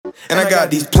And I got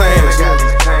these plans.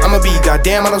 I'ma be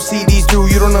goddamn, I don't see these through,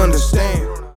 you don't understand.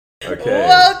 Okay.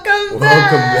 Welcome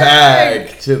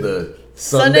back to the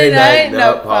Sunday Night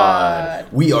Nut Pod.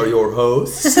 We are your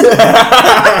hosts.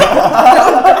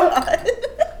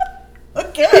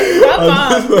 Okay, come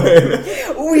on.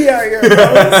 We are your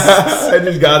hosts. I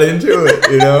just got into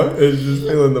it, you know? It's just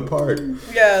feeling the part.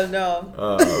 Yeah, no.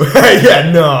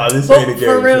 This ain't a game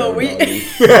for real,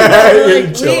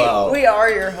 show, chill out. We are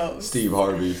your hosts. Steve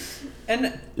Harvey.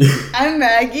 And I'm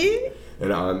Maggie.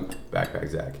 And I'm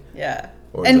Baxkpaxkzaxk. Yeah.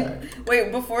 Or and Zach.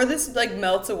 wait, before this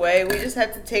melts away, we just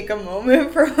have to take a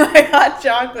moment for my hot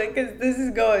chocolate because this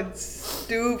is going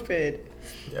stupid.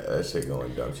 Yeah, that shit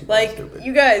going dumb. Stupid.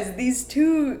 You guys, these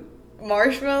two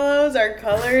marshmallows are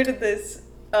colored this,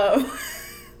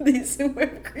 this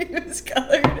whipped cream is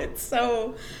colored. It's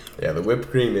so... Yeah, the whipped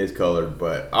cream is colored,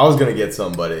 but I was going to get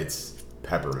some, but it's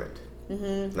peppermint,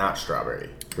 not strawberry,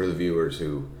 for the viewers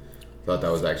who thought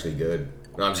that was actually good.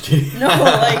 No, I'm just kidding. No,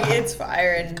 it's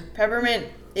fire, and peppermint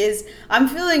is... I'm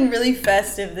feeling really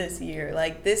festive this year.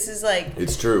 This is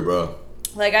It's true, bro.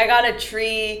 I got a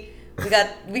tree... We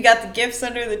got the gifts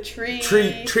under the tree.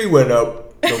 Tree went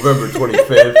up November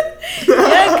 25th.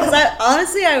 Yeah, because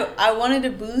I wanted to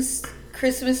boost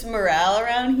Christmas morale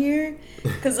around here.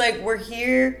 Because, we're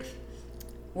here.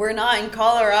 We're not in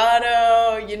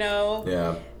Colorado, you know.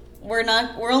 Yeah.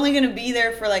 We're only going to be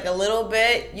there for, a little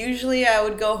bit. Usually I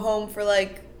would go home for,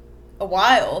 a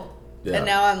while. Yeah. And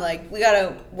now I'm we got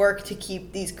to work to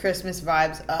keep these Christmas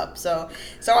vibes up. So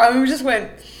I just went...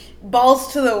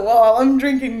 balls to the wall. I'm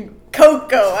drinking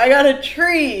cocoa. I got a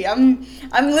tree. I'm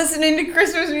listening to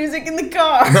Christmas music in the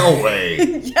car. No way.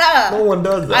 Yeah. No one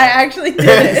does that. I actually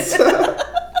did it.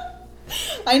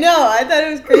 I know. I thought it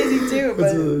was crazy too.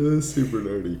 But it's super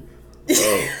nerdy.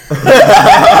 Oh.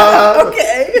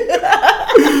 Okay.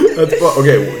 That's fun.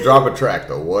 Okay, drop a track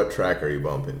though. What track are you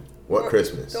bumping? What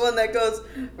Christmas? The one that goes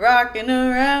rocking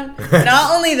around.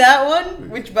 Not only that one,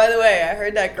 which by the way, I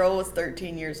heard that girl was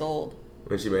 13 years old.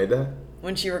 When she made that?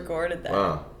 When she recorded that.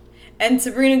 Wow. And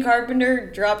Sabrina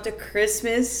Carpenter dropped a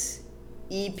Christmas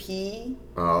EP.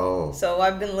 Oh. So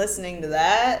I've been listening to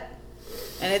that.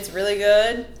 And it's really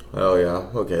good. Oh, yeah.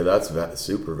 Okay, that's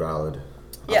super valid.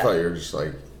 Yeah. I thought you were just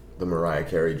the Mariah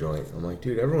Carey joint. I'm like,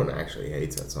 dude, everyone actually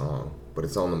hates that song. But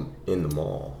it's in the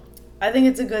mall. I think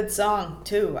it's a good song,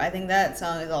 too. I think that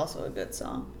song is also a good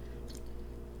song.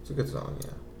 It's a good song,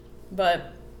 yeah.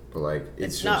 But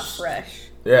it's just not fresh.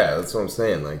 Yeah, that's what I'm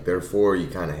saying. Therefore, you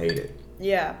kind of hate it.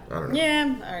 Yeah. I don't know.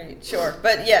 Yeah, all right, sure.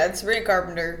 But yeah, it's Sabrina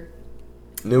Carpenter.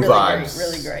 New really vibes. Great,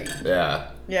 really great. Yeah.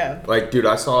 Yeah. Dude,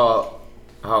 I saw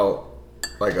how,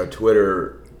 a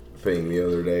Twitter thing the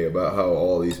other day about how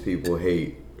all these people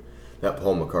hate that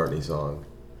Paul McCartney song.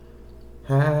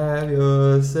 Have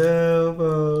yourself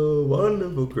a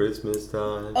wonderful Christmas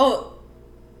time. Oh,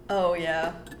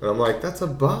 yeah. And I'm like, that's a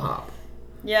bop.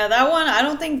 Yeah, that one, I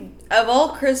don't think, of all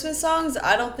Christmas songs,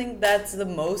 I don't think that's the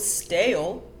most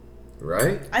stale.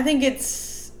 Right? I think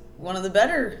it's one of the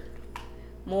better,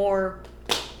 more...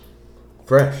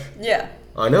 fresh. Yeah.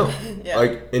 I know. Yeah.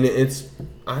 And it's,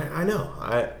 I know.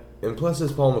 And plus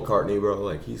it's Paul McCartney,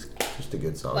 bro. He's just a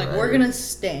good songwriter. We're gonna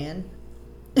stan.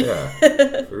 Yeah.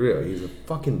 For real. He's a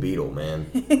fucking Beatle, man.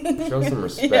 Show some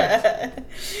respect. Yeah.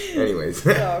 Anyways.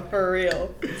 Oh, for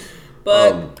real.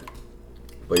 But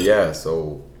yeah,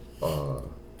 so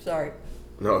sorry.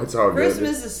 No, it's all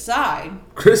Christmas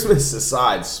good. Christmas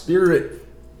aside, spirit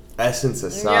essence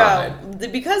aside. Yeah,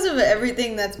 because of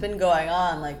everything that's been going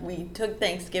on, we took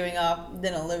Thanksgiving off,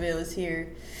 then Olivia was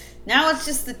here. Now it's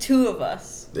just the two of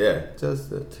us. Yeah, just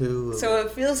the two. So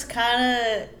it feels kind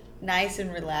of nice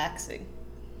and relaxing.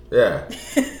 Yeah.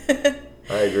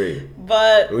 I agree.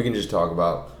 But we can just talk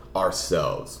about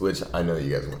ourselves, which I know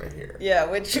you guys want to hear. Yeah,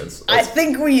 which I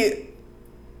think we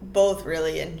both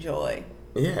really enjoy.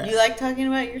 Yeah. You like talking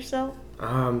about yourself?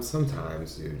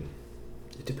 Sometimes, dude.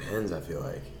 It depends, I feel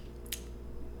like.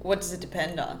 What does it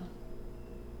depend on?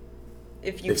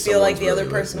 If you feel like the other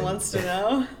person wants to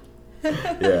know?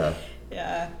 Yeah.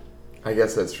 Yeah. I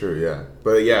guess that's true, yeah.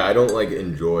 But yeah, I don't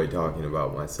enjoy talking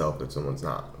about myself if someone's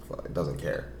doesn't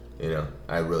care. You know?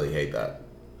 I really hate that.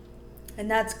 And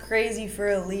that's crazy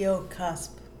for a Leo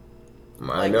cusp.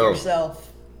 I know.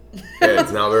 Yourself. Yeah,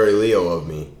 it's not very Leo of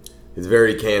me. It's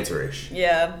very Cancerish.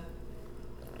 Yeah.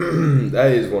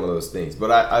 That is one of those things.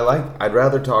 But I'd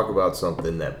rather talk about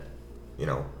something that,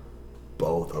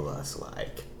 both of us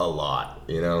like a lot,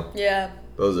 Yeah.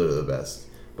 Those are the best.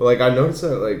 But I notice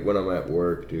that when I'm at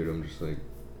work, dude, I'm just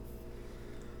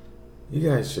you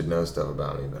guys should know stuff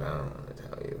about me, but I don't want to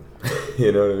tell you.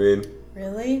 You know what I mean?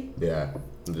 Really? Yeah.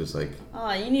 I'm just like,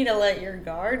 oh, you need to let your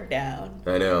guard down.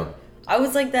 I know. I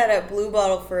was like that at Blue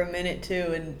Bottle for a minute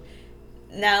too, and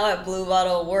now at Blue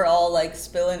Bottle we're all like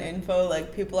spilling info,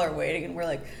 like people are waiting and we're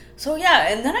like, so yeah,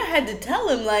 and then I had to tell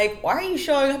him like, why are you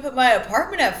showing up at my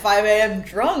apartment at 5 a.m.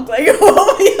 drunk? Like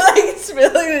we'll be like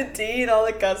spilling the tea and all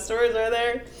the customers are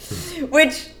there.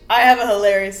 Which I have a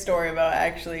hilarious story about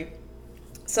actually.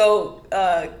 So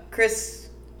Chris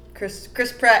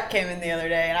Pratt came in the other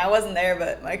day, and I wasn't there,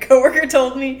 but my coworker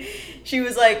told me she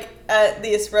was like at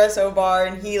the espresso bar,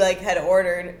 and he like had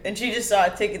ordered, and she just saw a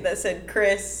ticket that said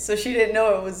Chris, so she didn't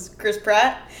know it was Chris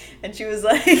Pratt, and she was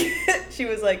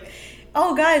like,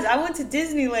 oh guys, I went to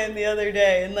Disneyland the other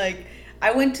day, and like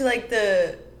I went to like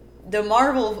the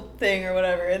Marvel thing or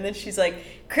whatever, and then she's like,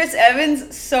 Chris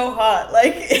Evans, so hot,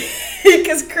 like,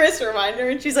 because Chris reminded her,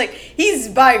 and she's like, he's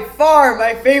by far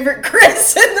my favorite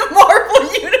Chris in the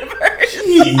Marvel universe.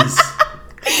 Jeez.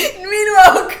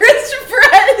 Meanwhile, Chris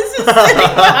Pratt is just sitting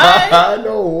behind.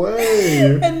 No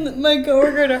way. And my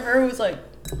coworker to her was like,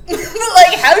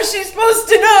 like, how's she supposed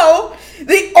to know?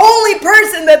 The only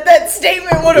person that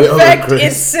statement would affect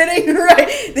is sitting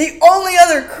right. The only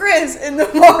other Chris in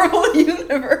the Marvel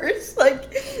universe.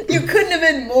 Like, you couldn't have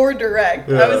been more direct.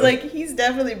 Yeah. I was like, he's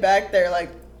definitely back there. Like,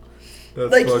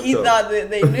 he thought that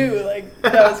they knew. Like,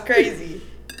 that was crazy.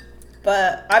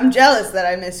 But I'm jealous that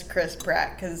I missed Chris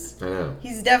Pratt because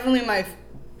he's definitely my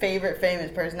favorite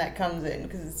famous person that comes in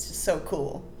because it's just so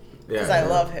cool. Because I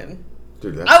love him.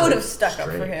 Dude, I would have stuck up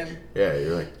for him. Yeah,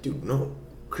 you're like, dude, no.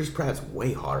 Chris Pratt's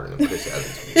way hotter than Chris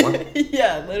Evans. What?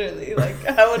 Yeah, literally. Like,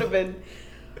 I would have been...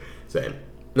 Same.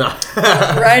 Nah.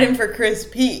 Riding for Chris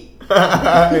P.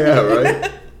 Yeah,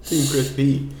 right? Team Chris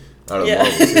P. Out of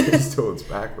Marvel series till it's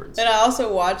backwards. And I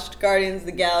also watched Guardians of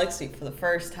the Galaxy for the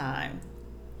first time.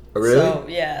 Oh, really? So,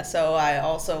 yeah. So I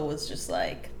also was just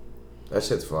like... That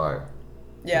shit's fire.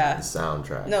 Yeah. The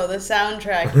soundtrack. No, the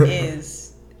soundtrack is...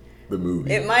 The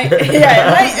movie. It might,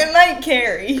 yeah, it might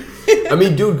carry. I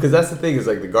mean, dude, because that's the thing is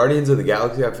like the Guardians of the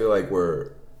Galaxy. I feel like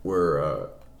were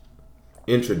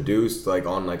introduced like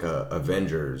on like a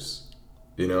Avengers,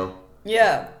 you know?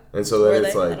 Yeah. And so then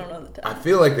it's like, I don't know the time. I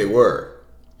feel like they were.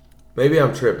 Maybe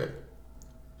I'm tripping.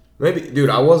 Maybe, dude,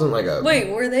 I wasn't like a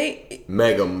were they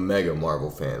mega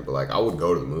Marvel fan, but like I would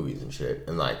go to the movies and shit.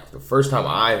 And like the first time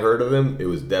I heard of them, it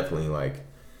was definitely like,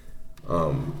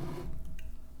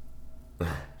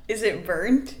 Is it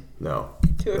burned? No.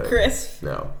 To a crisp?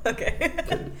 No. Okay.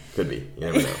 Could be.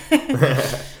 You never know.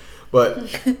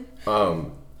 But,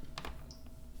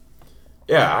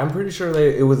 yeah, I'm pretty sure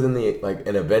it was in the like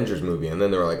an Avengers movie, and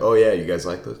then they were like, "Oh yeah, you guys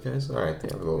like those guys? All right, they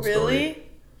have a little really? Story."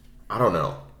 I don't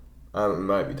know. I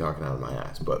might be talking out of my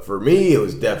ass, but for me, it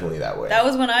was definitely that way. That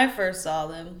was when I first saw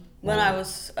them. When I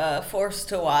was forced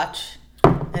to watch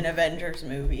an Avengers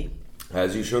movie.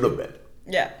 As you should have been.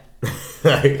 Yeah.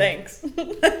 Thanks.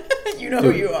 You know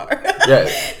who you are. Yeah.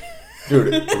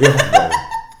 Dude,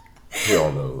 we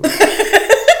all know who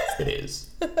it is.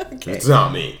 Okay. It's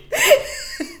not me.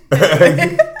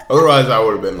 Otherwise, I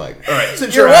would have been like, all right,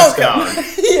 sit your ass down.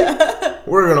 Yeah.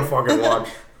 We're going to fucking watch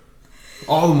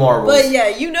all the Marvels. But yeah,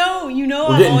 you know,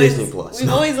 we're getting Disney Plus. We've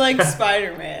always liked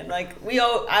Spider-Man. Like,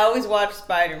 I always watched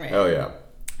Spider-Man. Oh, yeah.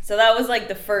 So that was like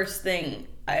the first thing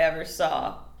I ever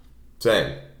saw.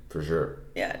 Same, for sure.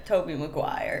 Yeah, Tobey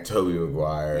Maguire.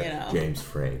 You know. James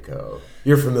Franco.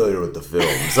 You're familiar with the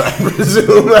films, I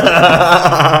presume.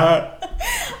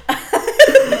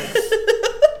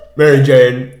 Mary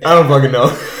Jane. I don't fucking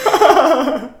know.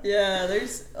 Yeah,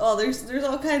 there's all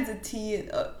kinds of tea.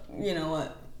 You know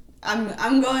what?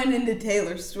 I'm going into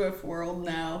Taylor Swift world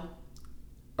now.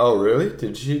 Oh, really?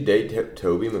 Did she date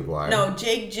Tobey Maguire? No,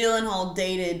 Jake Gyllenhaal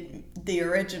dated the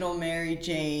original Mary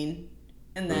Jane.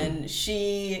 And then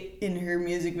she, in her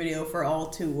music video for All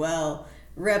Too Well,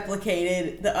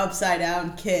 replicated the upside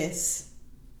down kiss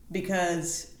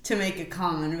to make a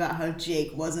comment about how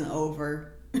Jake wasn't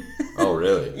over. Oh,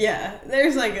 really? Yeah,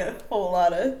 there's like a whole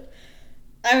lot of...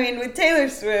 I mean, with Taylor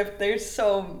Swift, there's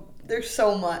so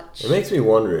much. It makes me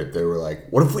wonder if they were like,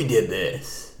 what if we did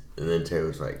this? And then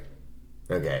Taylor's like,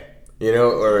 okay. You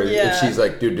know, or if she's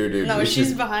like, dude. No,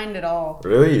 she's behind it all.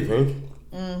 Really, you think?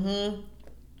 Mm-hmm.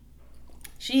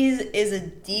 She is a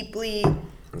deeply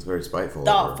very spiteful,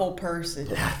 thoughtful person.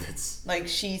 Yeah, that's like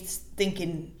she's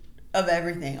thinking of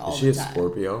everything all the time. Is she a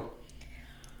Scorpio?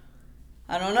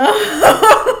 I don't know.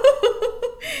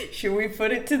 Should we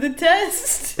put it to the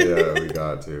test? Yeah, we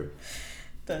got to.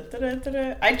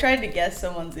 I tried to guess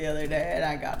someone's the other day and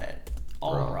I got it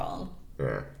all wrong.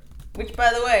 Yeah. Which,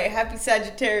 by the way, happy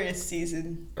Sagittarius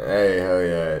season. Hey, hell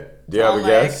yeah! Do you have a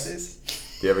guess?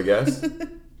 Do you have a guess?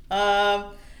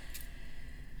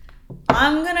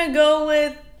 I'm gonna go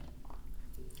with,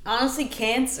 honestly,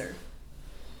 Cancer.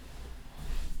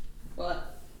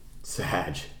 What?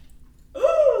 Sag.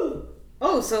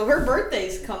 Oh, so her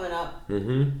birthday's coming up.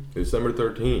 December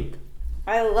 13th.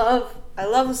 I love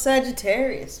a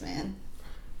Sagittarius, man.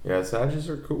 Yeah, Sagittarius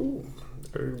are cool.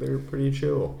 They're pretty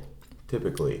chill,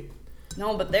 typically.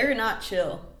 No, but they're not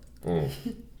chill. Mm.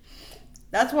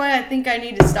 That's why I think I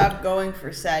need to stop going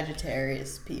for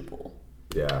Sagittarius people.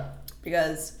 Yeah.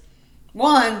 Because,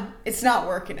 one, it's not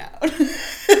working out.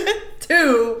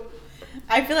 Two,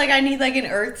 I feel like I need like an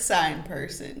earth sign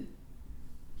person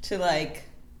to like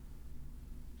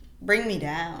bring me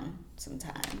down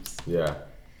sometimes. Yeah,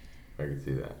 I can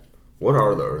see that. What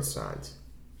are the earth signs?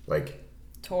 Like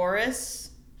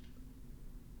Taurus.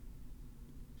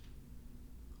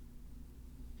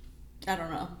 I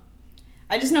don't know.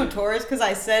 I just know Taurus because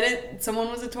I said it. Someone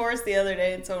was a Taurus the other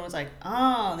day and someone was like,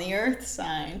 oh, the earth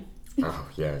sign. Oh,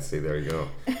 yeah, see, there you go.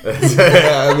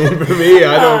 I mean, for me,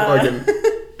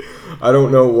 I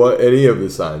don't know what any of the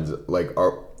signs, like,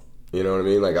 are, you know what I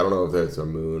mean? Like, I don't know if that's a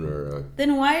moon or a...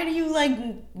 Then why do you,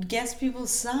 like, guess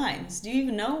people's signs? Do you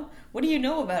even know? What do you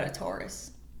know about a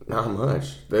Taurus? Not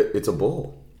much. It's a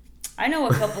bull. I know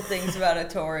a couple things about a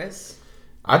Taurus.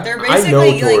 They're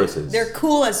basically, I know Tauruses. Like, they're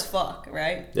cool as fuck,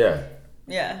 right? Yeah.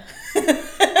 Yeah.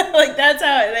 Like, that's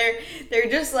how they're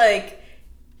just, like...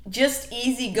 just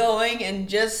easygoing and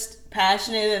just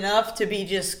passionate enough to be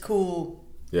just cool.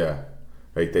 Yeah.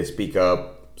 Like, they speak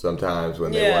up sometimes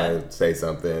when they want to say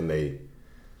something. They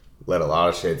let a lot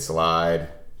of shit slide.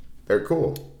 They're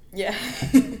cool. Yeah.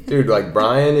 Dude, like,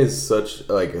 Brian is such,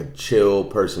 like, a chill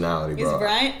personality, bro.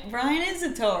 Brian is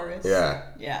a Taurus. Yeah.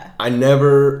 Yeah. I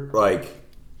never, like...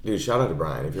 Dude, shout out to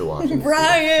Brian if you're watching.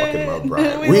 Brian! I fucking love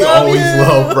Brian. We always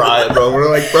love Brian, bro. We're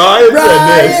like, Brian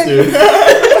said this, dude.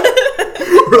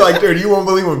 We're like, dude, you won't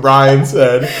believe what Brian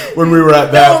said when we were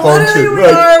at that function.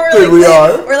 We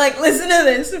are. We're like, listen to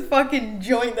this fucking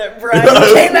joint that Brian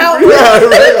came out with. Yeah,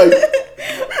 right. Like,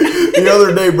 the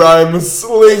other day, Brian was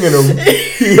slinging them.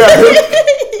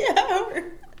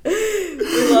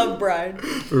 We love Brian.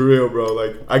 For real, bro.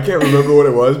 Like, I can't remember what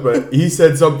it was, but he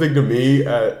said something to me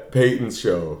at Peyton's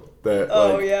show that,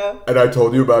 and I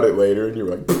told you about it later, and you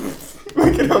were like,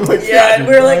 and I'm like, yeah, and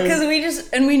we're like, because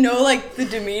we know, like, the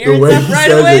demeanor and stuff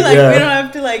right away. Like, we don't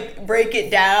have to, like, break it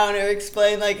down or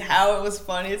explain, like, how it was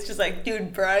funny. It's just like,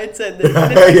 dude, Brian said this.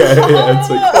 It's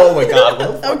like, oh my god,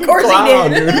 of course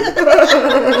clown, he did.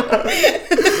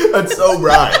 That's so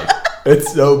Brian.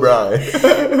 It's so Brian.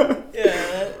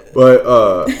 Yeah. But,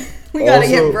 we gotta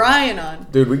get Brian on.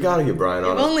 Dude, we gotta get Brian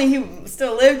on. If only he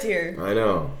still lived here. I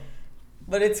know.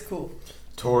 But it's cool.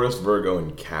 Taurus, Virgo,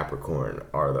 and Capricorn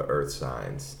are the earth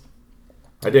signs.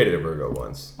 I dated a Virgo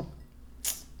once.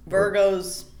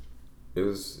 Virgos. It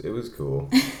was cool.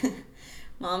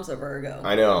 Mom's a Virgo.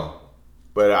 I know.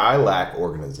 But I lack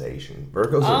organization.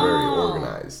 Virgos are very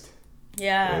organized.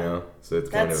 Yeah. You know? So it's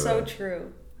That's so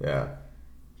true. Yeah.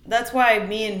 That's why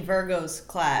me and Virgos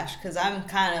clash, because I'm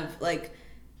kind of like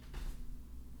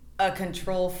a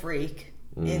control freak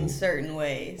in certain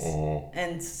ways.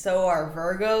 And so are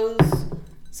Virgos.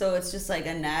 So it's just like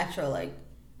a natural, like...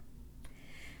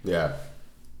 Yeah.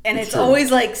 And it's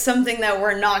always like something that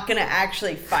we're not going to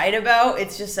actually fight about.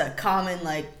 It's just a common,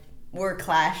 like, we're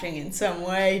clashing in some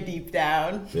way deep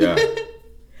down. Yeah.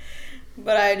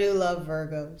 But I do love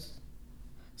Virgos.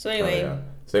 So anyway... Oh, yeah.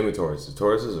 Same with Taurus. The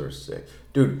Tauruses are sick.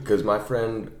 Dude, because my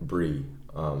friend Bree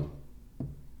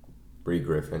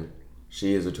Griffin,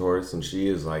 she is a Taurus, and she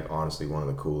is, like, honestly one of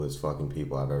the coolest fucking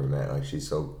people I've ever met. Like, she's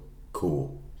so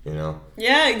cool, you know?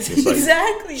 Yeah,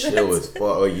 exactly. Chill as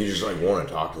fuck. Like, you just, like, want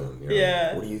to talk to them. You know? Yeah.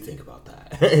 Like, what do you think about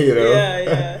that? You know?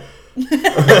 Yeah.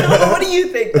 What do you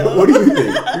think, though? What do you think?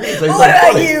 You're gonna say what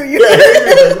about funny. you? You're gonna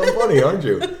say something funny, aren't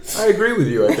you? I agree with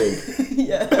you, I think.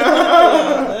 Yeah.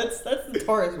 That's the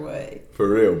Taurus way. For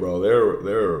real, bro.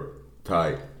 They're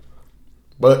tight.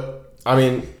 But, I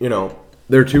mean, you know,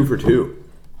 they're 2 for 2.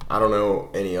 I don't know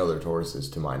any other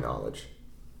Tauruses to my knowledge.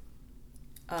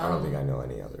 I don't think I know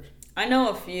any others. I know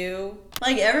a few.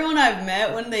 Like, everyone I've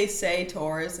met, when they say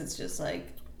Taurus, it's just like...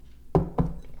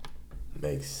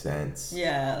 Makes sense.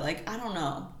 Yeah, like, I don't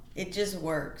know. It just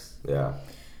works. Yeah.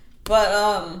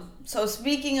 But, so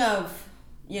speaking of,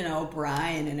 you know,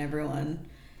 Brian and everyone,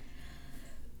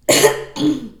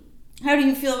 how do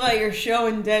you feel about your show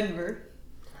in Denver?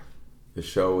 The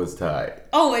show was tight.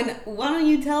 Oh, and why don't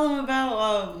you tell them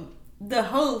about the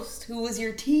host who was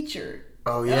your teacher?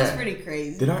 Oh, yeah. That was pretty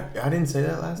crazy. I didn't say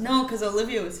that last time? No, because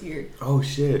Olivia was here. Oh,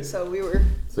 shit. So we were...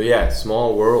 So, yeah,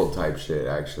 small world type shit,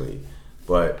 actually.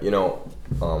 But, you know,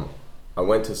 I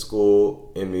went to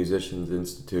school in Musicians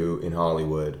Institute in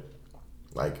Hollywood.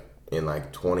 like in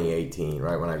like 2018,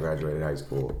 right when I graduated high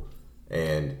school,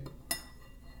 and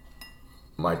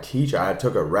my teacher, I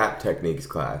took a rap techniques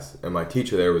class, and my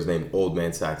teacher there was named Old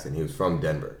Man Saxon. He was from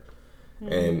Denver,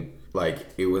 and like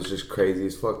it was just crazy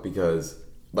as fuck because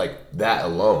like that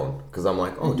alone, because I'm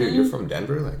like, oh dude, you're from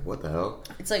Denver, like what the hell?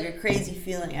 It's like a crazy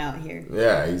feeling out here.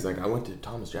 Yeah, he's like, I went to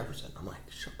Thomas Jefferson. I'm like,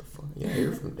 shut the fuck, yeah,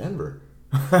 you're from Denver.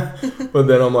 But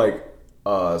then I'm like,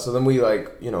 so then we like,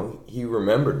 you know, he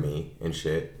remembered me and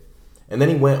shit, and then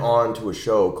he went on to a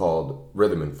show called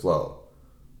Rhythm and Flow.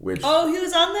 Which, oh, he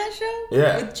was on that show?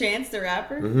 Yeah. With Chance the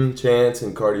Rapper? Mm-hmm. Chance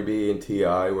and Cardi B and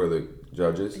T.I. were the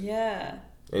judges. Yeah.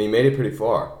 And he made it pretty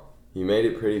far.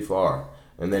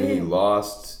 And then he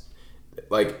lost,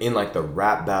 like, in, like, the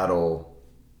rap battle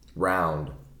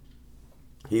round,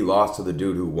 he lost to the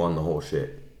dude who won the whole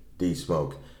shit,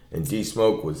 D-Smoke. And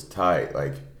D-Smoke was tight.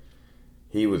 Like,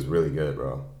 he was really good,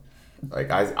 bro. Like,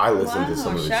 I listened to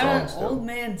some of his songs shout out still. Old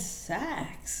Man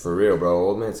Sax. For real, bro.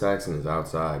 Old Man Saxon is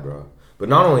outside, bro. But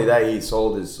not only that, he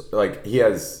sold his, like, he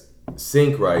has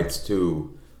sync rights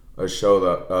to a show,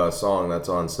 a song that's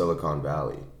on Silicon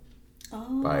Valley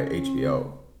by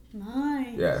HBO.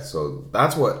 Nice. Yeah, so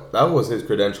that was his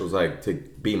credentials, like, to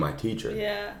be my teacher.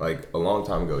 Yeah. Like, a long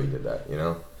time ago he did that, you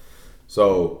know?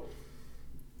 So,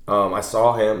 I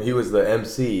saw him. He was the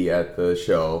MC at the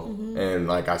show, and,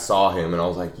 like, I saw him, and I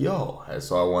was like, yo. And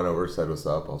so I went over, said what's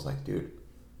up. I was like, dude,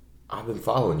 I've been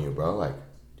following you, bro. Like,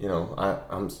 you know,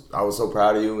 I was so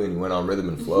proud of you, and you went on Rhythm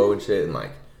and Flow and shit, and like,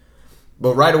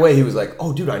 but right away he was like,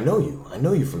 oh dude, I know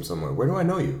you from somewhere. Where do I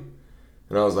know you?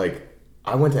 And I was like,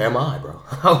 I went to MI, bro.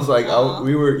 I was like,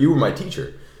 you were my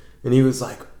teacher, and he was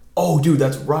like, oh dude,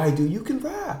 that's right, dude, you can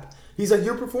rap. He's like,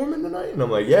 you're performing tonight, and I'm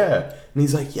like, yeah, and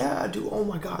he's like, yeah, dude, oh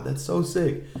my god, that's so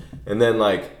sick. And then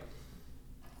like,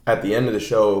 at the end of the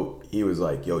show, he was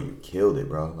like, yo, you killed it,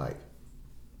 bro. Like,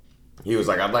 he was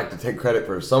like, I'd like to take credit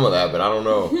for some of that, but I don't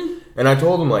know. And I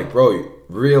told him, like, bro,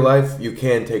 real life, you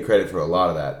can take credit for a lot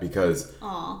of that because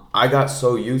I got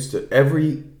so used to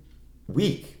every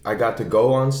week I got to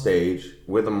go on stage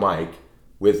with a mic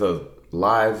with a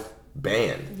live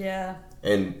band. Yeah.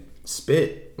 And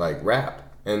spit, like rap.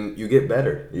 And you get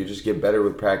better. You just get better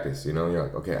with practice, you know? You're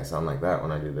like, okay, I sound like that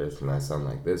when I do this, and I sound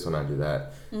like this when I do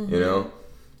that, you know?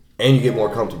 And you get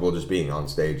more comfortable just being on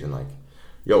stage and like,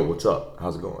 yo, what's up?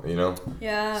 How's it going? You know?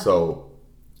 Yeah. So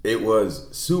it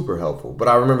was super helpful. But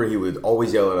I remember he would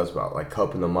always yell at us about like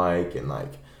cupping the mic, and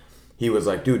like he was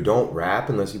like, dude, don't rap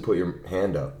unless you put your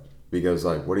hand up, because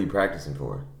like, what are you practicing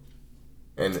for?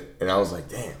 And I was like,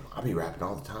 damn, I'll be rapping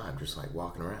all the time, just like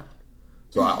walking around.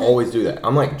 So I always do that.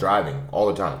 I'm like driving all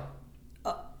the time.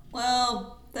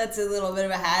 Well, that's a little bit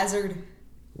of a hazard.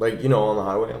 Like, you know, on the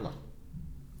highway, I'm like,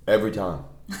 every time.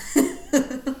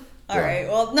 All right.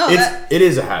 Well, no. It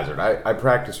is a hazard. I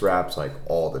practice raps like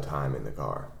all the time in the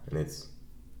car, and it's,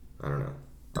 I don't know.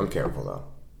 I'm careful though.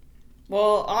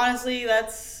 Well, honestly,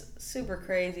 that's super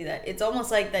crazy. That it's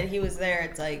almost like that he was there.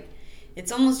 It's like,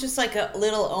 it's almost just like a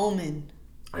little omen.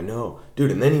 I know,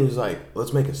 dude. And then he was like,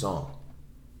 "Let's make a song,"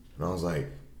 and I was like,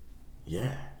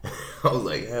 "Yeah." I was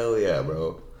like, "Hell yeah,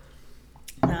 bro."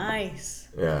 Nice.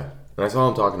 Yeah. And I saw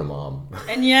him talking to Mom.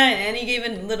 And yeah, and he gave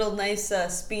a little nice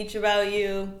speech about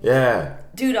you. Yeah.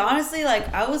 Dude, honestly,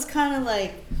 like, I was kind of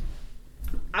like,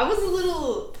 I was a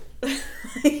little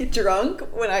like, drunk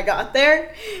when I got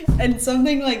there. And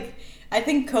something like, I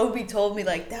think Kobe told me,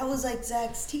 like, that was like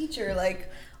Zach's teacher. Like,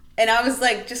 and I was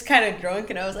like, just kind of drunk.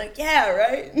 And I was like, yeah,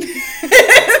 right? And,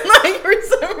 like, for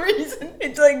some reason,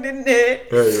 it like didn't hit.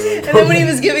 Yeah, like, and then when he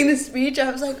was giving the speech,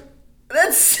 I was like,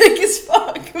 that's sick as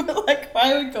fuck. But like,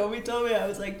 why when Kobe told me, I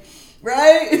was like,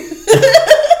 right?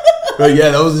 But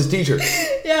yeah, that was his teacher.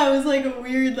 Yeah, it was like a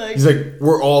weird like. He's like,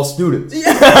 we're all students.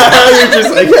 Yeah. You're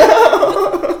just like,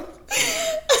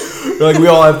 you're like, we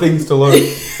all have things to learn.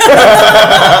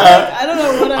 I don't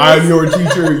know what I'm your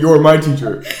teacher. You're my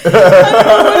teacher. I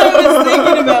don't know what I was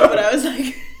thinking about, but I was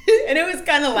like, and it was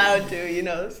kind of loud too, you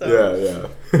know. So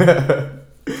Yeah.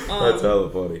 That's hella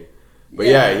funny. But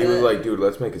yeah, he was like, dude,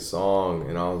 let's make a song.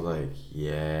 And I was like,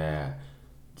 yeah.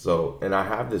 So, and I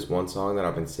have this one song that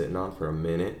I've been sitting on for a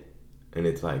minute. And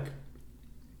it's like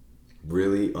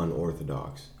really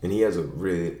unorthodox. And he has a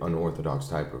really unorthodox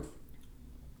type of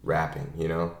rapping, you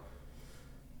know?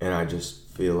 And I just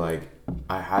feel like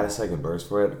I had a second verse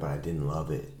for it, but I didn't love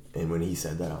it. And when he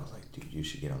said that, I was like, dude, you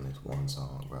should get on this one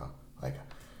song, bro. Like,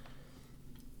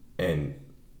 and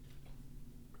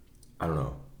I don't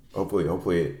know. Hopefully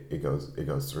it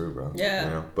goes through, bro. Yeah. You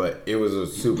know? But it was a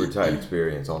super tight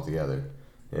experience altogether,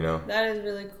 you know? that is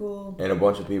really cool. And a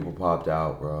bunch of people popped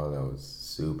out, bro. That was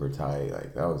super tight.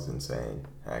 Like, that was insane,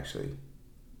 actually.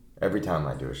 Every time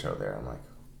I do a show there, I'm like,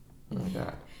 oh my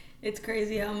God. It's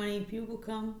crazy how many people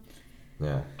come.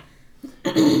 Yeah.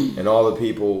 And all the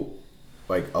people,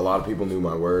 like, a lot of people knew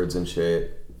my words and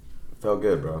shit. Felt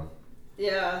good, bro.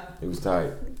 Yeah. It was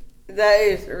tight. That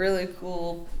is really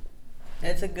cool.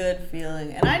 It's a good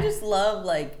feeling. And I just love,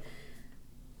 like,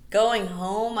 going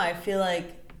home. I feel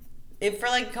like if for,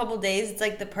 like, a couple days, it's,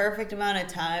 like, the perfect amount of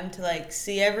time to, like,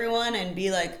 see everyone and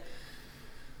be, like,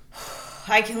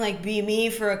 I can, like, be me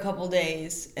for a couple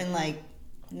days and, like,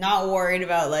 not worried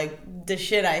about, like, the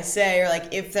shit I say or,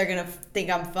 like, if they're gonna think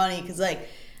I'm funny. Because, like,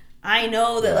 I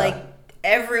know that, like,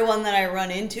 everyone that I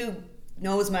run into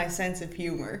knows my sense of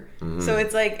humor. Mm-hmm. So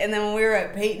it's, like, and then when we were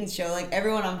at Peyton's show, like,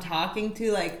 everyone I'm talking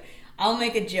to, like, I'll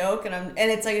make a joke and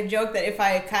it's, like, a joke that if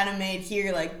I kind of made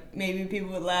here, like, maybe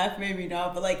people would laugh, maybe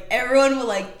not. But, like, everyone will,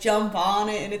 like, jump on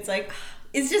it and it's, like,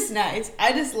 it's just nice.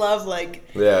 I just love, like...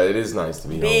 Yeah, it is nice to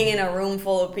be being home. in a room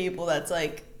full of people that's,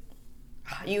 like,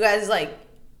 you guys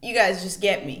just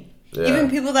get me. Yeah. Even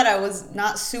people that I was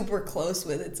not super close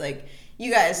with, it's like,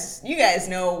 you guys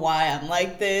know why I'm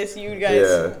like this. You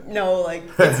guys know, like,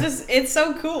 it's just, it's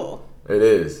so cool. It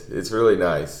is. It's really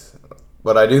nice.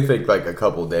 But I do think, like, a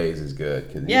couple days is good.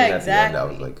 Cause even at the end, I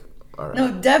was like, all right.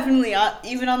 No, definitely.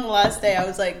 Even on the last day, I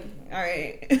was like, all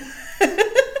right.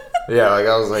 Yeah, like,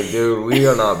 I was like, dude, we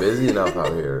are not busy enough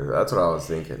out here. That's what I was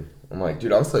thinking. I'm like,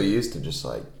 dude, I'm so used to just,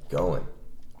 like, going.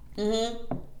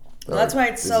 Mm-hmm. Well, that's why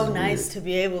it's so nice to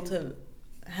be able to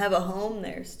have a home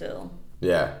there still.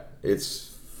 Yeah,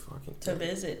 it's fucking to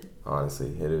visit.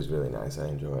 Honestly, it is really nice. I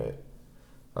enjoy it.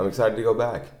 I'm excited to go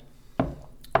back.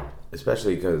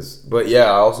 Especially because... But yeah,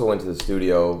 I also went to the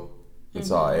studio and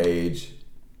saw Age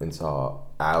and saw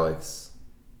Alex,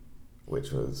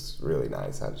 which was really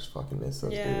nice. I just fucking miss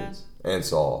those dudes. And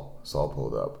Saul. Saul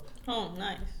pulled up. Oh,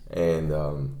 nice. And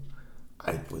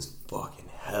I was fucking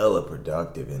hella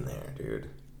productive in there, dude.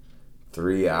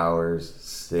 3 hours,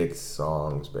 6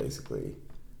 songs, basically.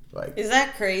 Like, is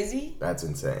that crazy? That's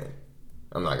insane.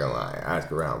 I'm not gonna lie.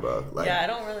 Ask around, bro. Like, yeah, I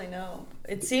don't really know.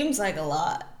 It seems like a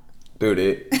lot. Dude,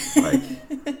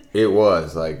 it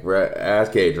was. Like,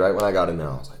 ask Gage, right when I got in there,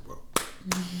 I was like, bro,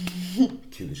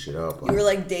 cue the shit up. Like, you were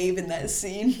like Dave in that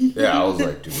scene. Yeah, I was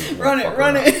like, dude. run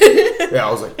it. Yeah,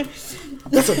 I was like,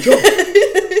 that's a joke.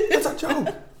 That's a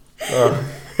joke.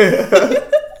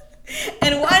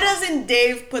 And why doesn't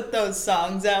Dave put those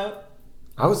songs out?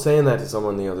 I was saying that to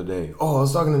someone the other day. Oh, I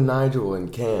was talking to Nigel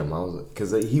and Cam. I was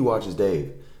because he watches Dave.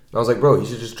 And I was like, bro, you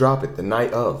should just drop it the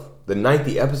night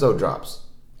the episode drops.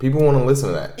 People want to listen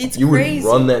to that. It's crazy.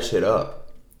 Would run that shit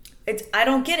up. I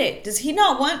don't get it. Does he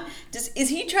not want? Is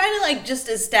he trying to like just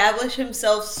establish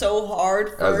himself so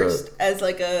hard first as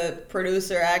like a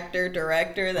producer, actor,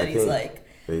 director that he's like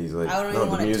I don't even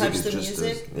want to touch the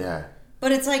music. Yeah.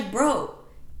 But it's like, bro,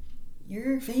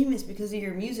 you're famous because of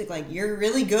your music. Like, you're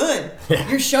really good. Yeah.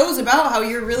 Your show's about how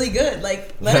you're really good.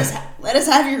 Like, let us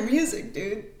have your music,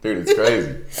 dude. Dude, it's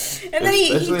crazy. And then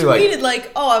he tweeted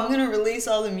like, oh, I'm gonna release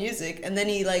all the music, and then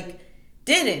he like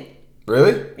didn't.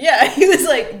 Really? Yeah, he was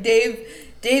like, Dave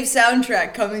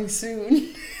soundtrack coming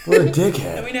soon. What a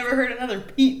dickhead. And we never heard another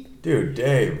peep. Dude,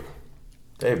 Dave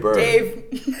Bird.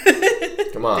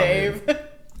 Dave. Come on, Dave.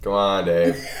 Come on,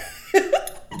 Dave.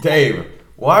 Dave,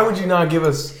 why would you not give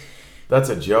us... That's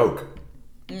a joke.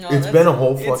 No, it's been a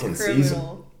whole fucking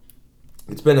season.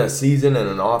 It's been a season and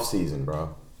an off season,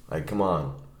 bro. Like, come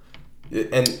on.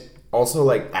 And also,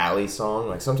 like, Ali's song.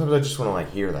 Like, sometimes I just want to, like,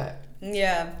 hear that.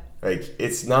 Yeah. Like,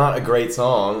 it's not a great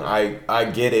song. I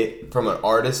get it from an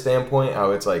artist standpoint,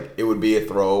 how it's, like, it would be a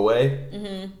throwaway.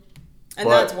 Mm-hmm. And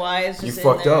that's why it's just you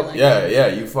fucked up. Like, yeah,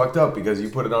 you fucked up because you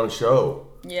put it on a show.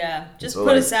 Yeah, just so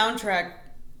put a soundtrack.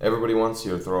 Everybody wants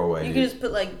you to throw away. You can just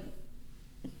put, like...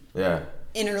 Yeah.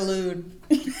 Interlude.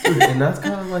 Dude, and that's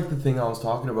kind of like the thing I was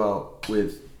talking about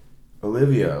with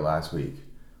Olivia last week.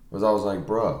 I was like,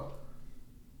 bro,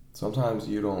 sometimes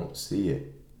you don't see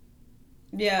it.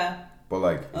 Yeah. But,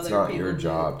 like, it's not your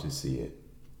job to see it.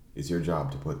 It's your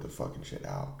job to put the fucking shit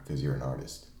out because you're an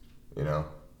artist, you know?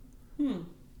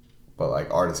 But, like,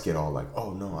 artists get all like,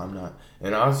 oh, no, I'm not.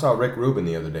 And I saw Rick Rubin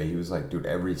the other day. He was like, dude,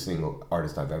 every single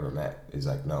artist I've ever met is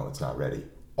like, no, it's not ready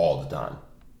all the time.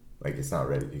 Like, it's not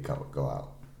ready to go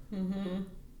out. Mm-hmm.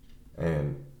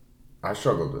 And I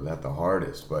struggled with that the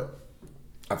hardest. But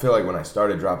I feel like when I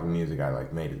started dropping music, I,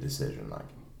 like, made a decision. Like,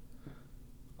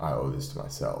 I owe this to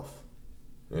myself.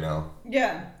 You know?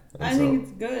 Yeah. I think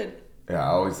it's good. Yeah, I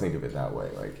always think of it that way.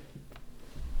 Like,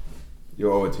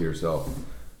 you owe it to yourself.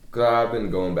 Because I've been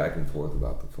going back and forth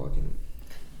about the fucking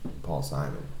Paul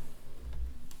Simon.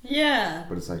 Yeah.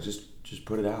 But it's like, just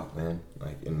put it out, man.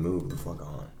 Like, and move the fuck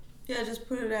on. Yeah, just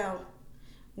put it out.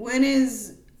 When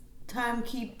is time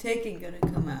keep taking gonna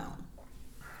come out?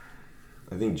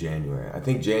 I think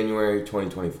January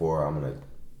 2024. I'm gonna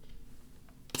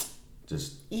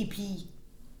just EP.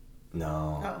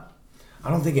 no. Oh. I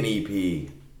don't think an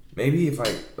EP. Maybe if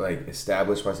I like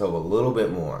establish myself a little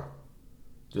bit more,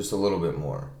 just a little bit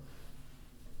more.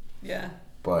 Yeah.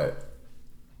 But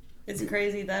it's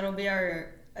crazy. That'll be a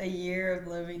year of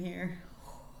living here.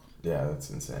 Yeah, that's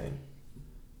insane.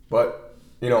 But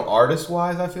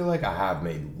artist-wise, I feel like I have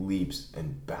made leaps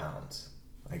and bounds.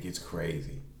 Like it's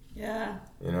crazy. Yeah.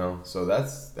 So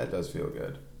that does feel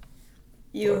good.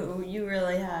 You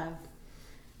really have.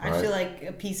 I Right. feel like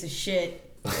a piece of shit.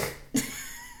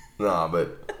 Nah,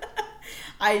 but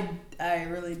I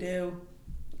really do.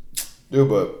 dude,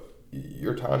 but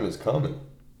your time is coming.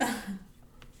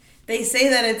 They say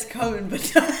that it's coming, but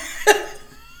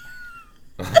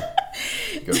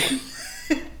Good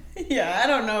one. yeah, I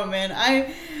don't know, man.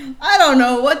 I don't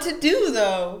know what to do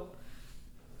though.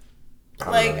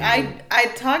 Like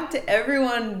I talk to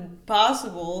everyone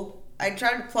possible. I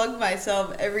try to plug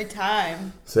myself every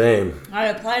time. Same. I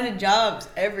apply to jobs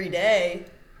every day.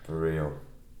 For real.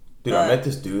 Dude, I met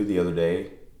this dude the other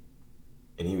day,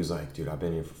 and he was like, dude, I've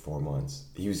been here for 4 months.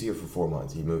 He was here for 4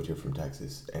 months. He moved here from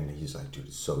Texas, and he's like, dude,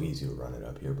 it's so easy to run it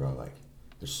up here, bro. Like,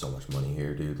 there's so much money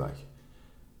here, dude. Like,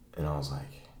 and I was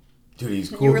like, dude,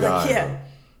 he's a cool You were guy. like, yeah.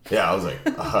 Bro. Yeah, I was like,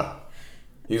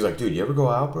 He was like, dude, you ever go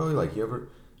out, bro? Like, you ever?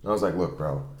 And I was like, look,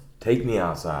 bro, take me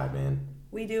outside, man.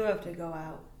 We do have to go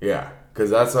out. Yeah,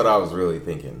 because that's what I was really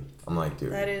thinking. I'm like,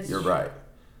 dude, you're right.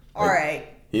 All right.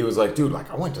 He was like, dude, like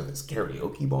I went to this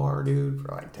karaoke bar, dude,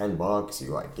 for like $10. You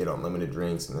like get unlimited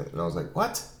drinks, and I was like,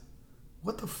 what?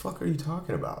 What the fuck are you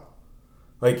talking about?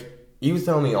 Like he was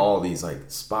telling me all these like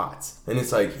spots, and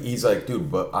it's like he's like,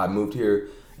 dude, but I moved here,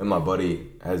 and my buddy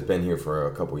has been here for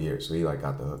a couple years, so he like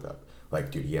got the hookup.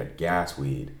 Like, dude, he had gas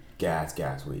weed. I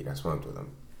smoked with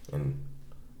him, and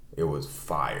it was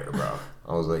fire, bro.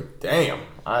 I was like, damn,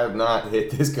 I have not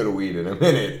hit this good of weed in a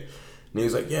minute. And he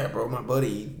was like, yeah, bro, my buddy,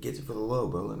 he gets it for the low,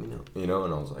 bro. Let me know.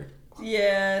 And I was like,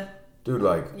 yeah. Dude,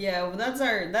 like. Yeah, well, that's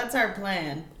our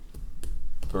plan.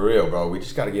 For real, bro. We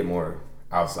just got to get more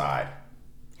outside.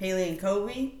 Haley and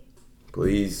Kobe?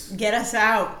 Please. Get us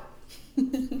out.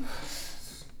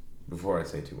 Before I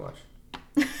say too much.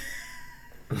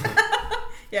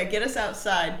 Yeah, get us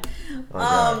outside.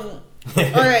 Oh,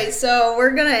 all right, so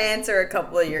we're going to answer a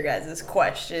couple of your guys'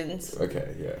 questions.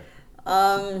 Okay, yeah.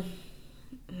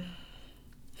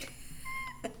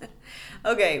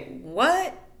 Okay,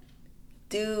 what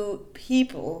do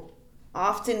people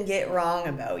often get wrong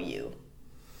about you?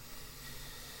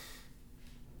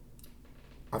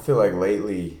 I feel like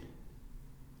lately,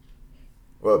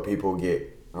 what people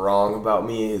get wrong about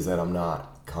me is that I'm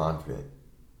not confident.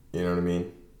 You know what I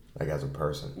mean? Like as a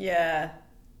person. Yeah.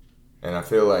 And I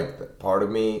feel like that part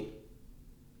of me,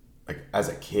 like as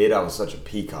a kid, I was such a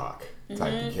peacock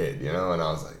type of kid, And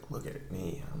I was like, look at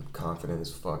me, I'm confident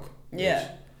as fuck.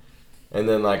 Yeah. And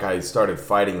then like I started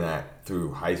fighting that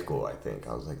through high school, I think.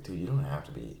 I was like, dude, you don't have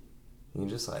to be. You can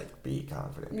just like be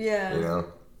confident. Yeah.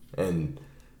 And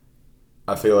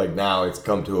I feel like now it's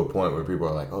come to a point where people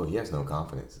are like, oh, he has no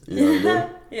confidence. You know what I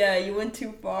mean? Yeah, you went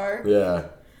too far. Yeah.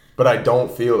 But I don't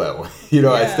feel that way.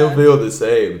 I Yeah. still feel the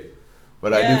same.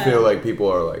 But I Yeah. do feel like people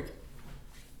are like,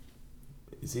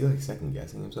 is he like second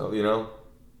guessing himself,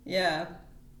 Yeah.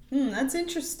 That's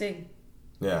interesting.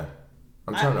 Yeah.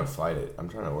 I'm trying to fight it. I'm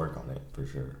trying to work on it for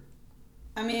sure.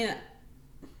 I mean,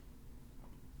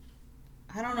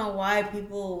 I don't know why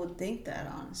people would think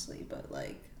that, honestly, but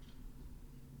like.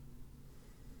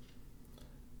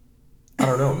 I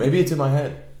don't know. Maybe it's in my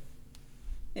head.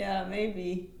 Yeah,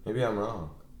 maybe. Maybe I'm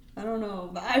wrong. I don't know.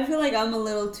 But I feel like I'm a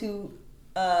little too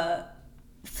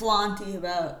flaunty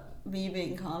about me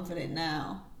being confident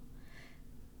now.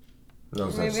 No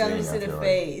such Maybe thing. I'm just in a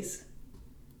phase.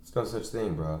 It's no such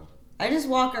thing, bro. I just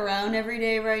walk around every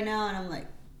day right now and I'm like,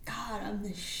 God, I'm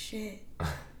the shit.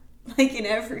 Like in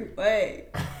every way.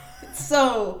 It's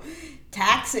so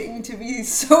taxing to be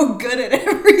so good at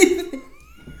everything.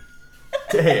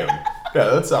 Damn. Yeah,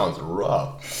 that sounds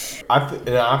rough.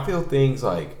 I feel things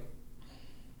like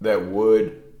that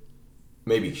would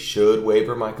maybe should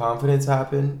waver my confidence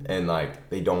happen, and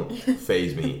like they don't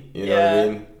phase me. You know what I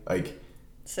mean? Like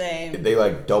same. They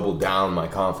like double down my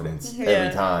confidence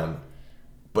every time,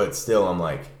 but still I'm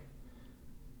like,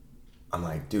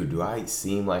 dude, do I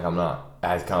seem like I'm not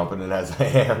as confident as I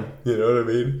am? You know what I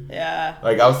mean? Yeah.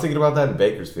 Like I was thinking about that in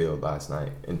Bakersfield last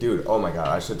night, and dude, oh my god,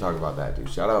 I should talk about that, dude.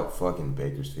 Shout out fucking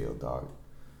Bakersfield, dog.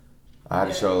 I had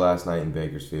a show last night in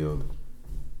Bakersfield,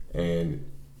 and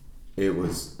it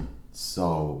was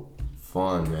so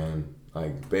fun, man.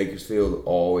 Like, Bakersfield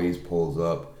always pulls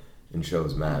up and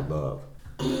shows mad love.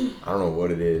 I don't know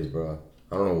what it is, bro.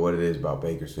 I don't know what it is about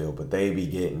Bakersfield, but they be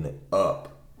getting up.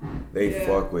 They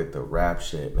fuck with the rap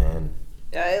shit, man.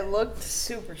 Yeah, it looked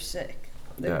super sick.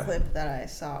 The clip that I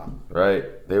saw.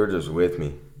 Right? They were just with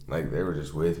me. Like, they were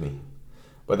just with me.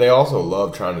 But they also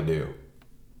love trying to do.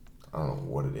 I don't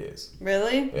know what it is.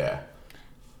 Really? Yeah.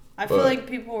 I feel like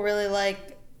people really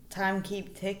like Time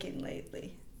Keep Ticking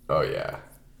lately. Oh, yeah.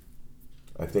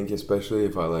 I think especially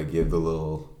if I, like, give the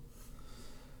little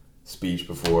speech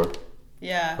before.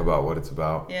 Yeah. About what it's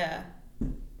about. Yeah.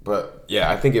 But,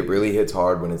 yeah, I think it really hits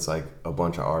hard when it's, like, a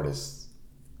bunch of artists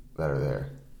that are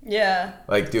there. Yeah.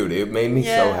 Like, dude, it made me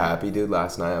so happy, dude.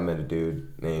 Last night I met a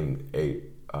dude named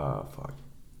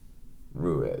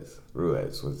Ruiz.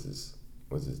 Ruiz was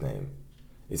his name.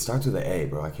 It starts with an A,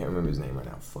 bro. I can't remember his name right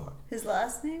now. Fuck. His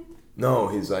last name? No,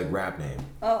 his, like, rap name.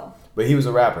 Oh. But he was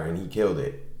a rapper, and he killed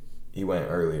it. He went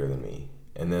earlier than me.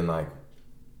 And then, like,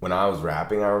 when I was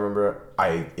rapping, I remember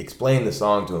I explained the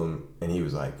song to him, and he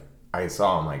was like, I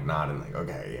saw him, like, nodding, like,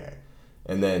 okay, yeah.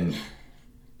 And then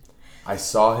I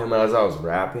saw him as I was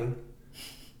rapping.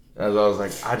 As I was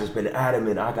like, I just been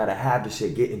adamant, I gotta have this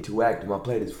shit getting too active. My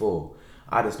plate is full.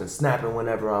 I just been snapping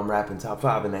whenever I'm rapping top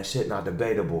 5, and that shit not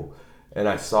debatable. And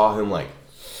I saw him, like,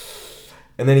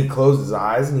 and then he closed his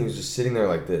eyes, and he was just sitting there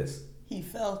like this. He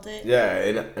felt it. Yeah,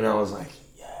 and I was like,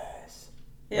 yes.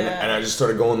 Yeah. And I just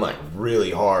started going, like,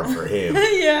 really hard for him.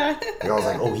 Yeah. And I was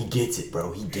like, oh, he gets it,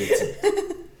 bro. He gets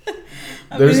it.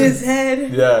 I'm in his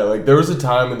head. Yeah, like, there was a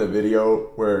time in the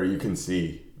video where you can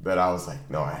see that I was like,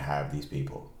 no, I have these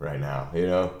people right now, you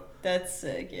know? That's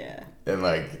sick, yeah. And,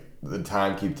 like, the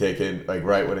time keep ticking, like,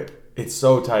 right when it's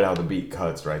so tight how the beat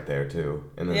cuts right there, too.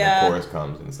 And then the chorus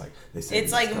comes, and it's like,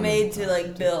 it's, like, made to,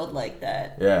 like, build like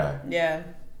that. Yeah. Yeah.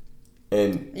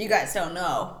 And you guys don't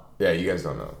know. Yeah, you guys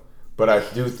don't know. But I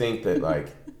do think that, like,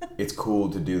 it's cool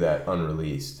to do that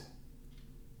unreleased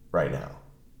right now.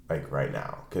 Like, right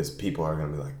now. Because people are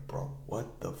going to be like, bro,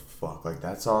 what the fuck? Like,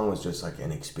 that song was just, like,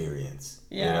 an experience.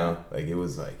 Yeah. You know? Like, it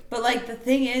was, like... But, like, the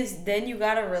thing is, then you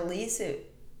got to release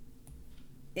it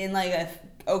in, like, a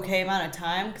okay amount of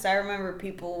time. Because I remember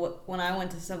people, when I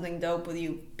went to Something Dope with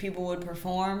you, people would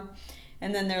perform.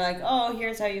 And then they're like, oh,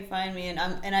 here's how you find me.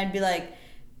 And I'd be, like,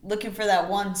 looking for that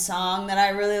one song that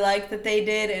I really like that they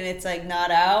did. And it's, like,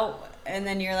 not out. And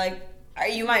then you're, like...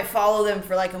 You might follow them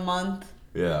for, like, a month.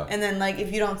 Yeah. And then, like,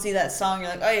 if you don't see that song, you're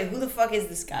like, oh, yeah, who the fuck is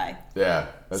this guy? Yeah,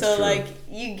 that's so, true. like,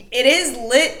 it is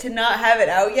lit to not have it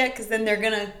out yet, because then they're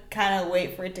going to kind of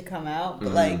wait for it to come out.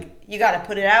 But, like, you got to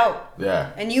put it out.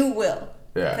 Yeah. And you will.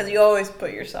 Yeah. Because you always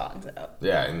put your songs out.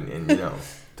 Yeah, and you know,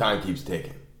 time keeps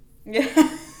ticking. Yeah.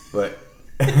 But...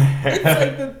 it's,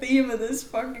 like, the theme of this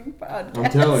fucking podcast.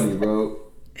 I'm telling you, bro.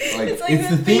 Like, it's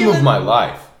the the theme of my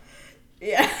life.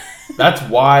 Yeah. That's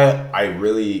why I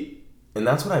really... And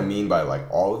that's what I mean by,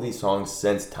 like, all of these songs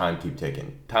since Time Keep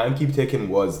Ticking. Time Keep Ticking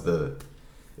was the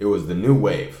new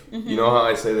wave. Mm-hmm. You know how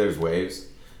I say there's waves?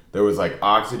 There was, like,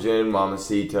 Oxygen,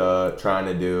 Mamacita, Trying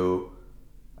to Do.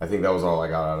 I think that was all I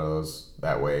got out of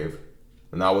that wave.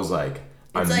 And that was, like,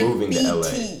 I'm moving BT to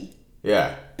LA.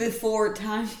 Yeah. Before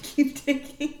Time Keep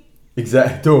Ticking.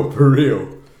 Exactly. No, for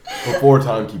real. Before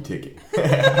Time Keep Ticking.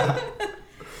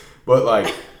 But,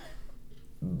 like,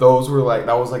 those were, like,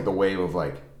 that was, like, the wave of,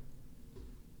 like,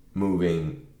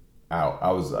 moving out.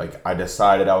 I was like, I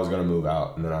decided I was gonna move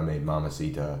out, and then I made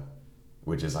Mamacita,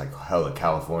 which is like hella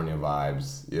California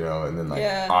vibes, you know. And then like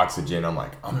Oxygen, I'm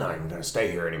like, I'm not even gonna stay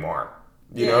here anymore,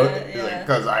 you know,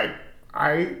 because I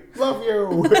love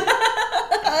you.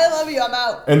 I love you. I'm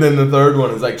out. And then the third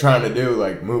one is like Trying to Do,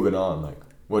 like moving on, like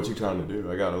what you trying to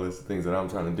do? I got a list of things that I'm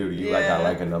trying to do to you, like I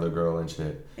like another girl and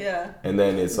shit. Yeah. And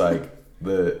then it's like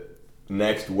the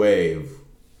next wave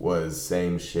was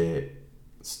Same Shit,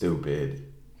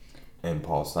 Stupid, and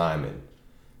Paul Simon,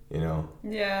 you know?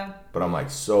 Yeah. But I'm like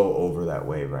so over that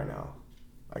wave right now.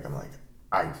 Like I'm like,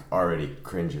 I already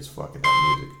cringe as fuck at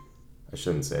that music. I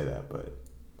shouldn't say that, but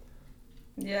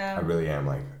yeah, I really am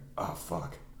like, oh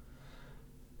fuck.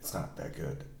 It's not that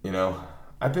good, you know?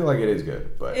 I feel like it is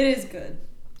good, but it is good.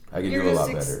 I can do a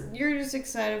lot better. You're just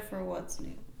excited for what's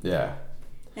new. Yeah.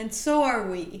 And so are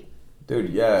we. Dude,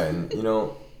 yeah, and you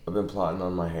know, I've been plotting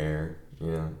on my hair,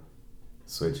 you know,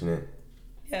 switching it.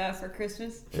 Yeah, for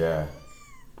Christmas. Yeah.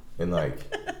 And like,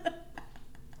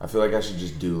 I feel like I should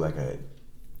just do like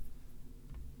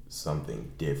something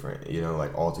different, you know,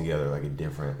 like altogether like a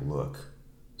different look.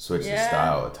 Switch the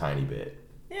style a tiny bit.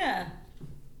 Yeah.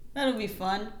 That'll be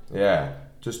fun. Yeah.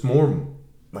 Just more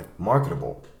like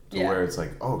marketable to where it's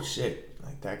like, oh shit,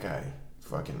 like that guy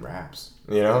fucking raps,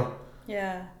 you know?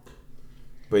 Yeah.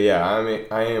 But yeah,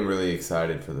 I am really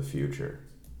excited for the future.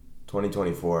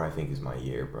 2024, I think, is my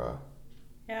year, bro.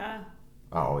 Yeah.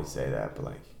 I always say that, but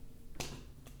like.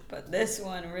 But this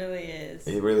one really is.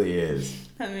 It really is.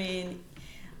 I mean,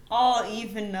 all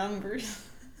even numbers.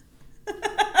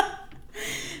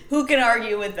 Who can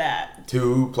argue with that?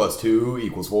 2 +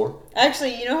 2 = 4.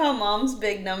 Actually, you know how mom's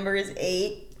big number is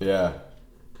 8? Yeah.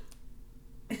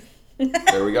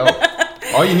 There we go.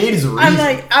 All you need is a reason. I'm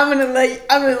like, I'm gonna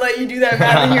let you do that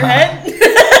math in your head.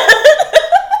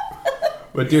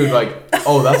 But dude, like, that's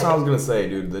what I was gonna say,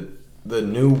 dude. The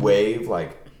new wave,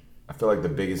 like, I feel like the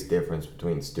biggest difference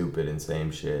between stupid and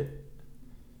same shit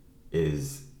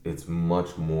is it's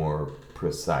much more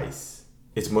precise.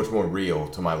 It's much more real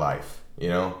to my life, you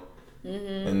know?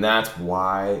 Mm-hmm. And that's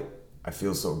why I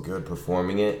feel so good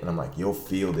performing it. And I'm like, you'll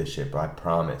feel this shit, but I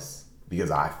promise.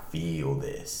 Because I feel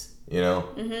this, you know?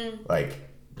 Mm-hmm. Like,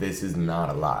 this is not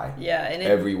a lie. Yeah. And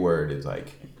every word is like...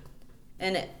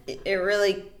 And it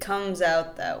really comes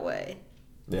out that way.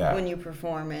 Yeah. When you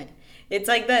perform it. It's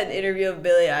like that interview of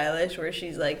Billie Eilish where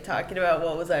she's like talking about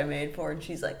what was I made for, and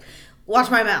she's like,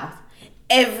 watch my mouth.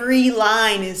 Every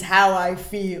line is how I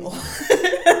feel.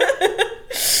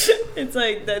 It's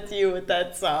like, that's you with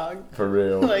that song. For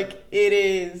real. Like, it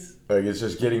is. Like, it's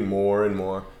just getting more and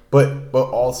more. But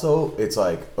also, it's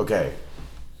like, okay,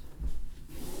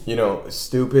 you know,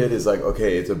 stupid is like,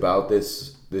 okay, it's about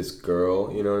this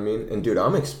girl, you know what I mean? And dude,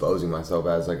 I'm exposing myself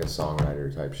as like a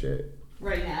songwriter type shit.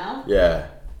 Right now? Yeah.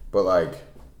 But like,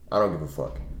 I don't give a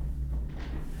fuck.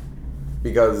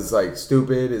 Because it's like,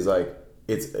 stupid is like,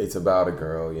 it's about a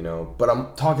girl, you know? But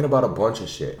I'm talking about a bunch of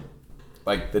shit.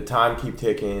 Like, the time keep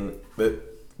ticking. But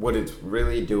what it's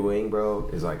really doing, bro,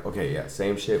 is like, okay, yeah,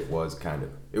 same shit was kind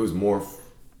of, it was more,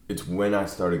 it's when I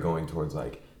started going towards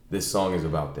like, this song is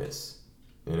about this,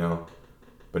 you know?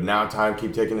 But now time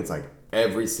keep ticking, it's like,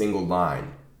 every single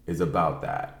line is about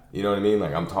that. You know what I mean?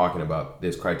 Like, I'm talking about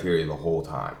this criteria the whole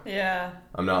time. Yeah.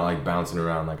 I'm not like bouncing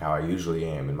around like how I usually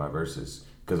am in my verses.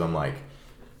 Because I'm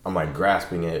like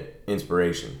grasping at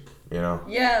inspiration, you know?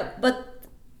 Yeah,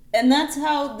 and that's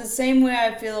how, the same way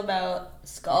I feel about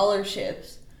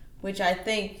Scholarships, which I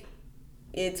think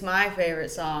it's my favorite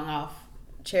song off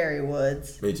Cherry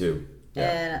Woods. Me too.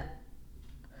 Yeah. And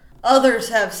others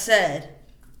have said.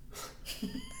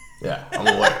 Yeah, I'm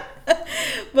aware.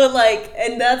 But like,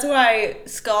 and that's why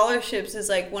Scholarships is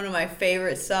like one of my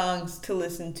favorite songs to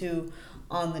listen to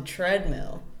on the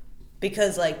treadmill,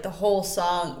 because like the whole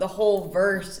song, the whole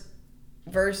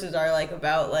verses are like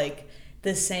about like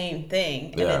the same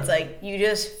thing, and it's like you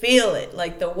just feel it,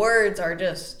 like the words are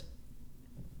just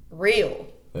real.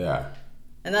 Yeah.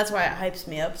 And that's why it hypes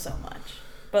me up so much.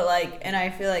 But like, and I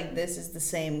feel like this is the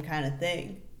same kind of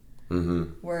thing,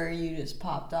 where you just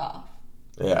popped off.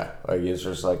 Yeah, like it's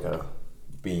just like a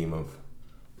beam of...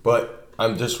 But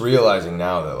I'm just realizing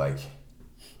now that like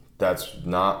that's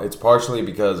not... It's partially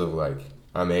because of like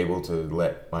I'm able to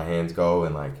let my hands go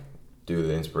and like do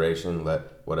the inspiration,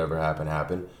 let whatever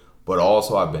happen. But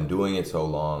also I've been doing it so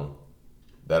long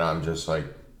that I'm just like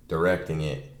directing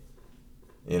it,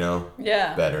 you know?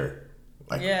 Yeah. Better.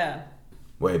 Like, yeah.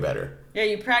 Way better. Yeah,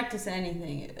 you practice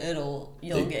anything,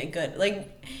 you'll get good.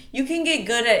 Like, you can get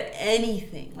good at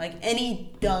anything, like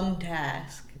any dumb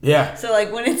task. Yeah. So,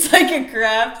 like, when it's like a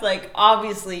craft, like,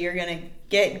 obviously you're going to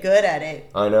get good at it.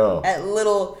 I know. At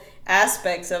little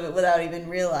aspects of it without even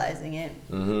realizing it.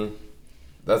 Mm-hmm.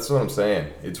 That's what I'm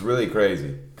saying. It's really crazy.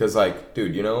 Because, like,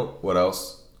 dude, you know what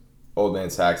else Old Man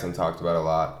Saxon talked about a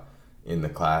lot in the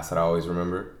class that I always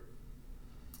remember?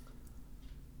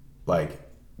 Like,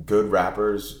 good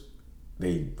rappers...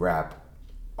 They rap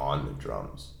on the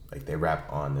drums. Like, they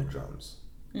rap on the drums.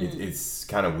 It's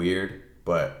kind of weird,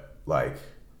 but, like...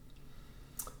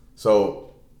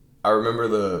 So, I remember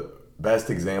the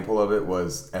best example of it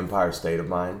was Empire State of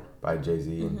Mind by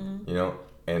Jay-Z, you know?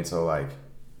 And so, like...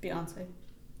 Beyonce.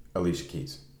 Alicia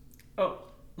Keys. Oh,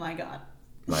 my God.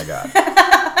 My God.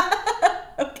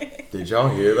 Okay. Did y'all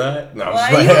hear that? No, Why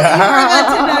you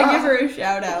forgot to not give her a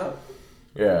shout out.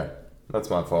 Yeah. That's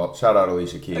my fault. Shout out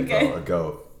Alicia Keys, okay. A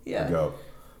goat. Yeah. A goat.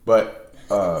 But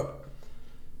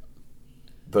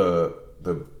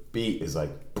the beat is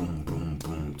like boom, boom,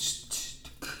 boom,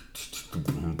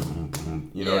 boom, boom,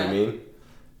 boom. You know what I mean?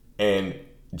 And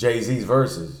Jay-Z's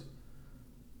verses,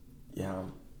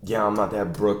 I'm not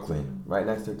that Brooklyn, right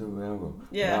next to the railroad.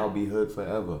 Yeah. I'll be hood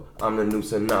forever. I'm the new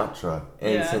Sinatra,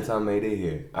 and since I made it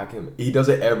here, He does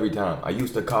it every time. I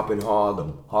used to cop in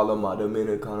Harlem, my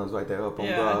Dominicanos right there up on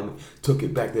Broadway. Took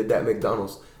it back to that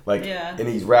McDonald's, and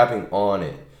he's rapping on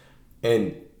it.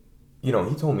 And you know,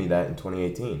 he told me that in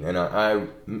 2018, and I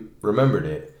remembered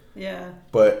it. Yeah.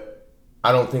 But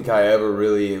I don't think I ever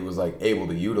really was like able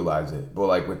to utilize it. But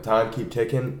like with Time Keep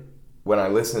Ticking, when I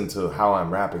listen to how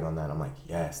I'm rapping on that, I'm like,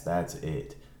 yes, that's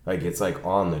it. Like it's like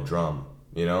on the drum,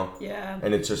 you know? Yeah.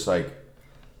 And it's just like,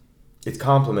 it's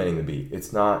complementing the beat.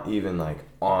 It's not even like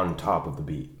on top of the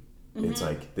beat. Mm-hmm. It's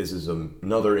like, this is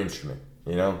another instrument,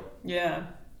 you know? Yeah.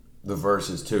 The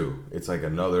verses too. It's like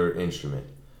another instrument.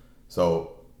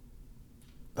 So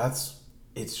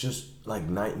it's just like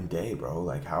night and day, bro.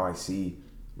 Like how I see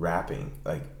rapping,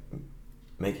 like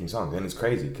making songs. And it's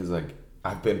crazy because like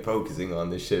I've been focusing on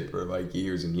this shit for like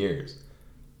years and years.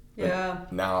 Yeah.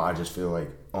 But now I just feel like,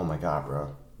 oh my God,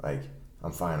 bro. Like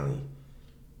I'm finally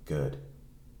good.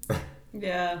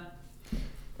 Yeah.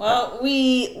 Well,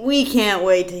 we can't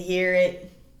wait to hear it.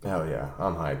 Hell yeah,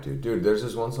 I'm hyped, dude. Dude, there's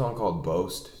this one song called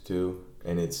Boast, too,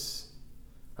 and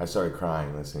I started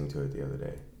crying listening to it the other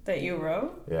day. That you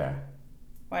wrote? Yeah.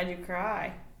 Why'd you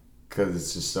cry? Because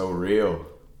it's just so real.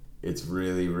 It's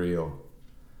really real.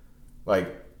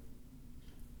 Like,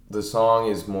 the song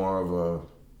is more of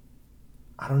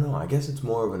I don't know, I guess it's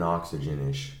more of an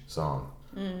Oxygen-ish song.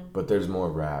 But there's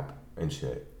more rap and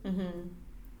shit. Mm-hmm.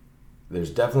 There's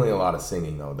definitely a lot of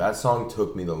singing though. That song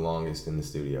took me the longest in the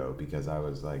studio because I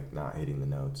was like not hitting the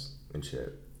notes and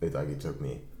shit. It took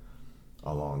me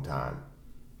a long time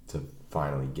to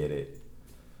finally get it.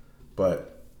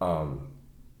 But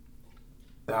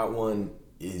that one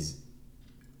is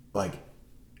like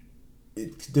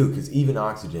dude, because even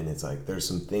Oxygen, it's like there's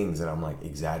some things that I'm like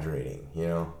exaggerating, you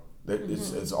know?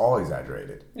 It's all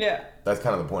exaggerated. Yeah. That's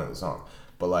kind of the point of the song.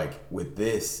 But like with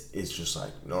this, it's just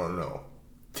like no.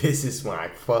 This is my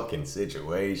fucking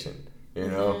situation, you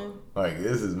know? Mm-hmm. Like,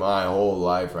 this is my whole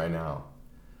life right now.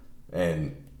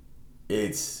 And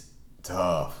it's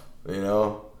tough, you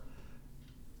know?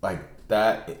 Like,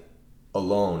 that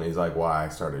alone is, like, why I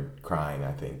started crying,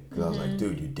 I think. Because I was like,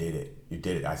 dude, you did it. You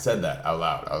did it. I said that out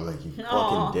loud. I was like, you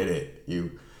fucking did it.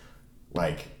 You,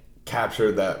 like,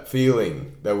 captured that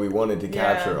feeling that we wanted to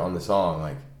capture on the song.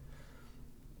 Like,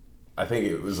 I think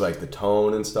it was, like, the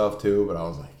tone and stuff, too. But I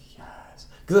was like,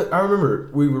 because I remember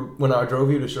when I drove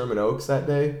you to Sherman Oaks that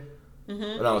day,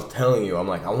 and I was telling you, I'm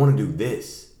like, I want to do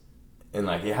this, and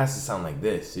like it has to sound like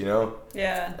this, you know?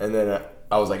 Yeah. And then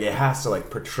I was like, it has to like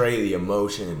portray the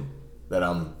emotion that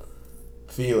I'm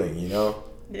feeling, you know?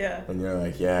 Yeah. And you're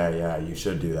like, yeah, you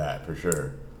should do that for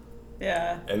sure.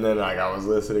 Yeah. And then like I was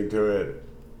listening to it,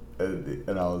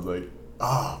 and I was like,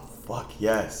 oh fuck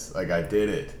yes, like I did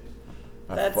it.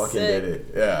 That's fucking sick. did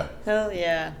it. Yeah. Hell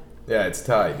yeah. Yeah, it's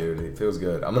tight, dude. It feels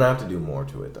good. I'm gonna have to do more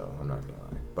to it, though. I'm not gonna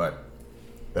lie. But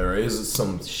there is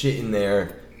some shit in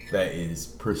there that is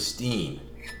pristine.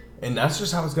 And that's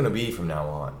just how it's gonna be from now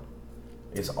on.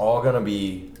 It's all gonna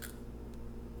be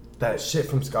that shit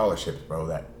from Scholarships, bro.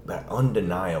 That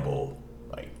undeniable,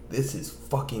 like, this is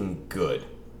fucking good.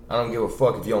 I don't give a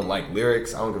fuck if you don't like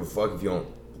lyrics. I don't give a fuck if you don't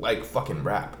like fucking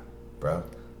rap, bro.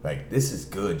 Like, this is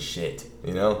good shit,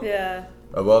 you know? Yeah.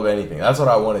 Above anything. That's what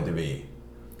I want it to be.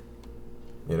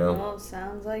 You know? Well,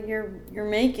 sounds like you're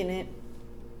making it.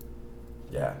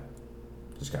 Yeah.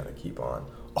 Just gotta keep on.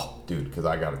 Oh, dude, because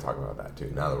I gotta talk about that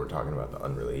too. Now that we're talking about the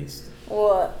unreleased.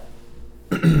 What?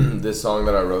 This song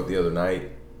that I wrote the other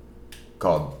night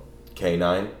called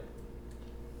K9.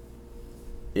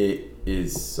 It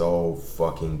is so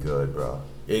fucking good, bro.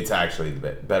 It's actually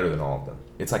better than all of them.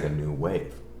 It's like a new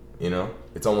wave, you know?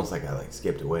 It's almost like I like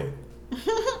skipped a wave.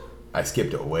 I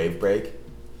skipped a wave break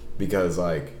because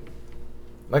like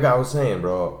I was saying,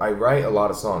 bro, I write a lot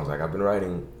of songs. Like, I've been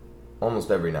writing almost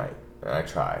every night, and I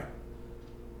try.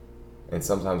 And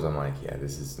sometimes I'm like, yeah,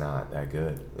 this is not that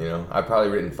good, you know? I've probably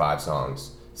written 5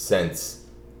 songs since,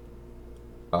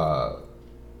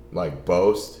 like,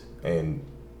 Boast and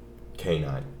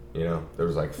K9, you know? There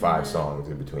was, like, 5 songs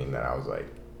in between that I was like,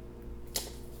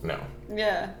 no.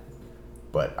 Yeah.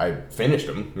 But I finished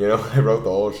them, you know? I wrote the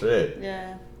whole shit.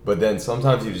 Yeah. But then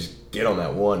sometimes you just get on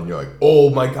that one and you're like,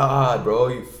 oh my God, bro,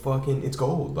 it's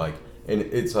gold. Like, and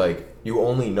it's like, you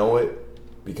only know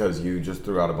it because you just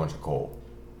threw out a bunch of coal.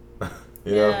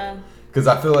 you know? Because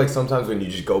I feel like sometimes when you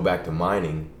just go back to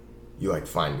mining, you like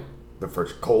find the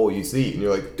first coal you see and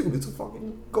you're like, dude, it's a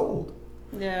fucking gold.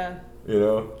 Yeah. You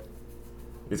know?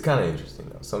 It's kind of interesting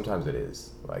though. Sometimes it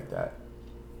is like that.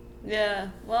 Yeah,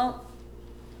 well.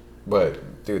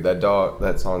 But, dude,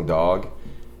 that song Dog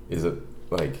is a,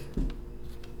 like,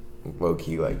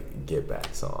 low-key, like, get back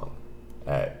song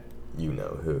at you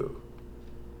know who.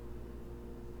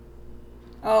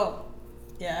 Oh,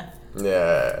 yeah.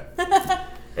 Yeah.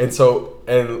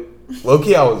 and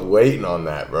low-key, I was waiting on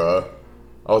that, bro.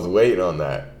 I was waiting on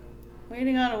that.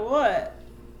 Waiting on a what?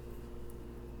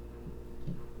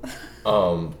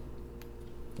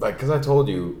 like, because I told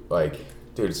you, like,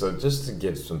 dude, so just to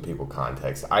give some people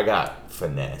context, I got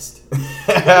finessed.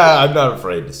 I'm not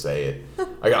afraid to say it.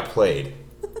 I got played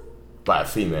by a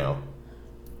female.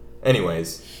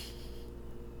 Anyways,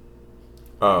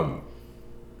 I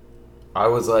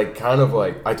was like, kind of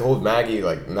like, I told Maggie,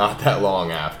 like, not that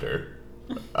long after.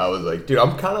 I was like, dude,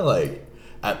 I'm kind of like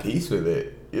at peace with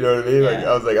it. You know what I mean? Like,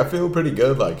 I was like, I feel pretty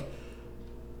good. Like,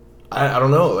 I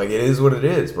don't know. Like, it is what it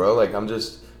is, bro. Like, I'm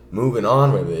just moving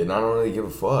on with it, and I don't really give a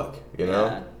fuck, you know?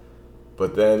 Yeah.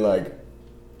 But then, like,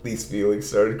 these feelings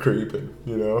started creeping,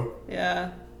 you know?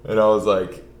 Yeah. And I was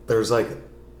like, there's like,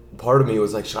 part of me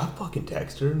was like, should I fucking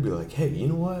text her and be like, hey, you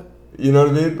know what? You know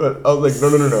what I mean? But I was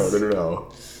like,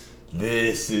 no.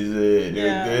 This is it, dude.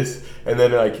 Yeah. This. And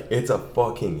then, like, it's a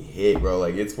fucking hit, bro.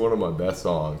 Like, it's one of my best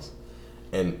songs.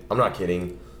 And I'm not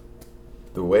kidding.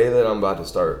 The way that I'm about to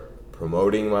start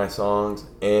promoting my songs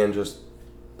and just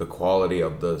the quality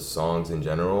of the songs in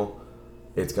general,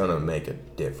 it's going to make a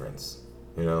difference,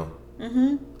 you know?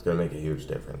 Mm-hmm. It's going to make a huge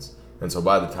difference. And so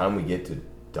by the time we get to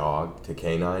Dog, to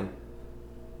K9,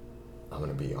 I'm going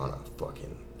to be on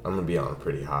a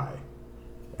pretty high.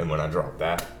 And when I drop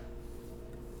that,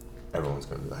 everyone's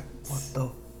going to be like, what the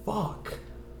fuck?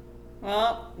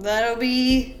 Well, that'll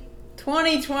be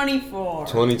 2024.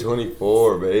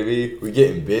 2024, baby. We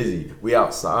getting busy. We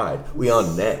outside. We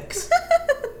on necks.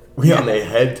 We on a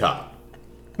head top.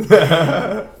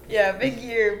 Yeah, big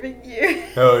year.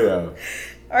 Hell yeah.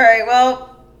 All right,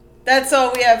 well, that's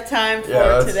all we have time for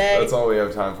today. That's all we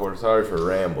have time for. Sorry for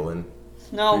rambling.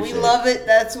 No, Appreciate we love it.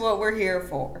 That's what we're here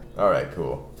for. All right,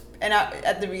 cool. And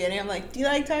at the beginning, I'm like, do you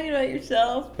like talking about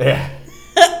yourself? Yeah.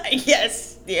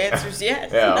 Yes. The answer's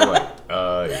yes. Yeah, I'm like,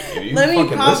 you let me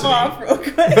fucking pop listening? off real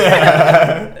quick.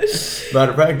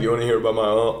 Matter of fact, you want to hear about my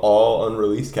all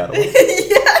unreleased catalog?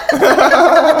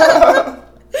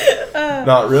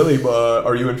 Not really, but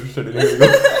are you interested in hearing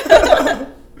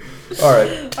them? All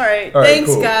right. Thanks,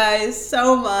 cool. guys,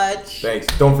 so much. Thanks.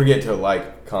 Don't forget to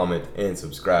like, comment, and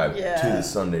subscribe to Yeah. the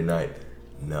Sunday Night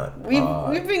Nut.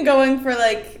 We've been going for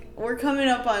we're coming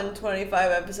up on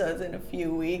 25 episodes in a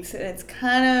few weeks, and it's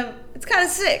kind of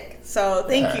sick. So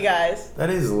thank you guys. That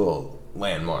is a little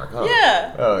landmark, huh?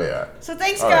 Yeah. Oh yeah. So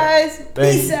thanks, All guys. right.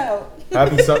 Thank Peace you.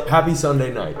 out. Happy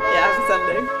Sunday night. Yeah, happy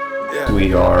Sunday.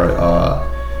 We are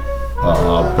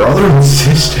brother and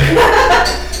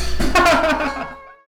sister.